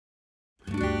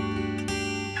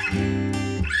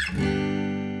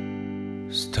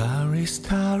Starry,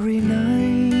 starry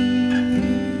night.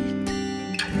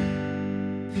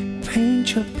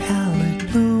 Paint your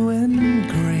palette blue and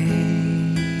gray.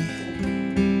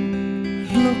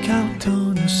 Look out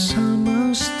on a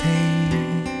summer's day,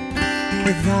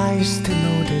 with eyes to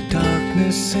know the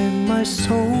darkness in my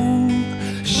soul.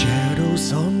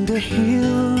 Shadows on the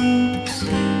hills.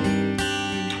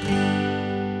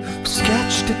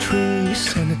 Sketch the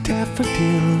trees and the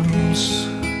daffodils.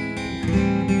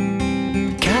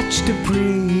 Catch the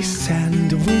breeze and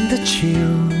the winter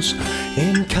chills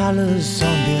in colors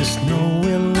on this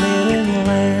snowy living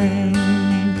land.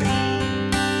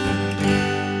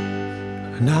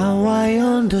 Now I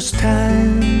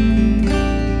understand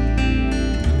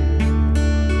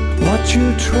what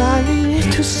you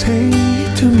tried to say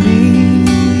to me,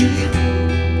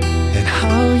 and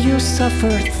how you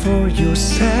suffered for your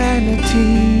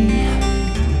sanity,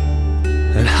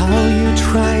 and how you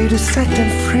tried to set them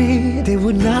free. They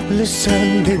would not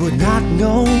listen, they would not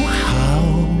know how.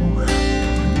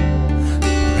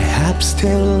 Perhaps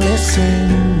they'll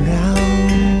listen now.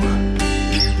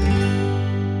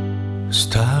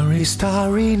 Starry,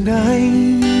 starry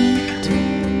night.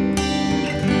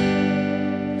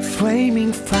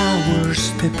 Flaming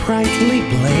flowers that brightly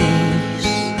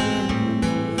blaze.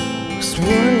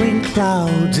 Swirling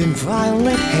clouds in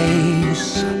violet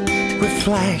haze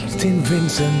reflect in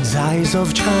Vincent's eyes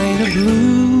of china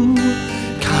blue.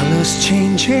 Colors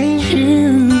changing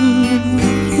hue.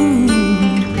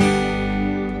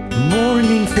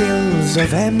 Morning fields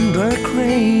of amber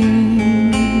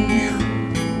grain.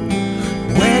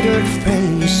 Weathered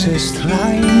faces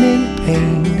lying in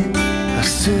pain are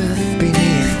soothed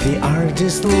beneath the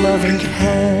artist's loving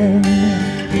hand.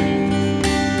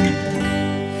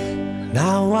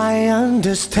 Now I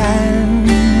understand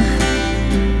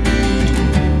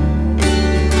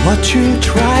what you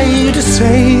tried to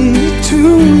say to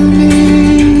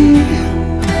me,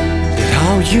 that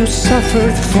how you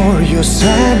suffered for your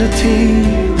sanity,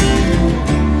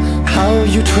 how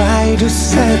you tried to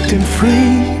set them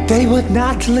free. They would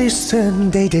not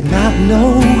listen, they did not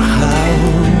know how.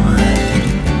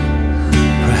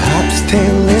 Perhaps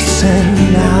they'll listen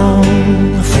now,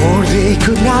 for they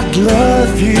could not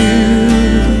love you,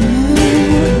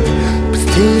 but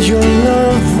still your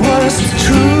love was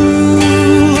true.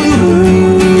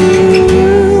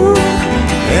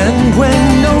 And when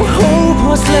no hope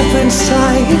was left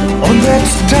inside, on that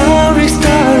starry,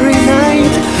 starry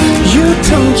night, you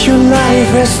told your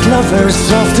life as lovers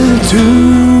often do.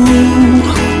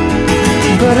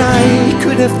 But I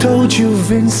could have told you,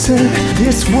 Vincent,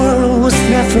 this world was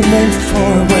never meant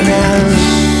for one as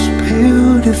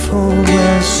beautiful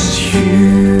as you.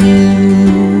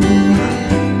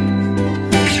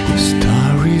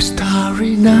 Starry,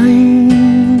 starry night.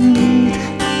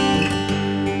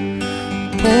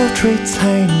 Portraits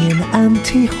hang in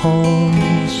empty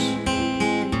halls.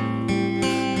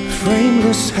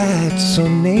 Frameless heads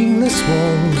on nameless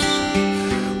walls,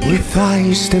 with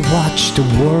eyes that watch the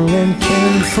world and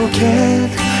can't forget,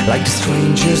 like the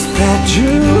strangers that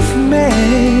you've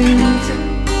met.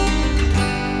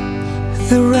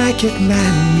 The ragged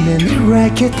man in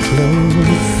ragged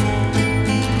clothes,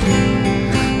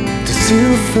 the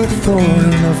silver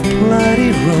thorn of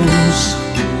bloody rose,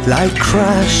 like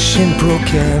crushed and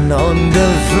broken on the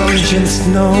virgin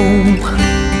snow.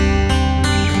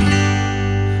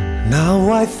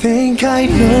 Now I think I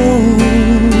know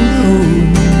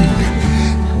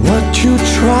what you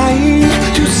tried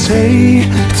to say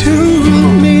to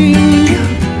me,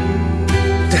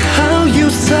 how you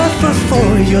suffer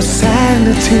for your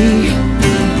sanity,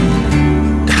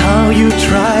 how you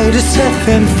try to set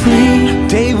them free.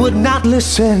 They would not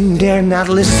listen, they're not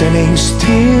listening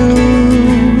still.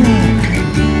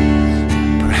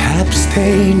 Perhaps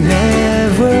they never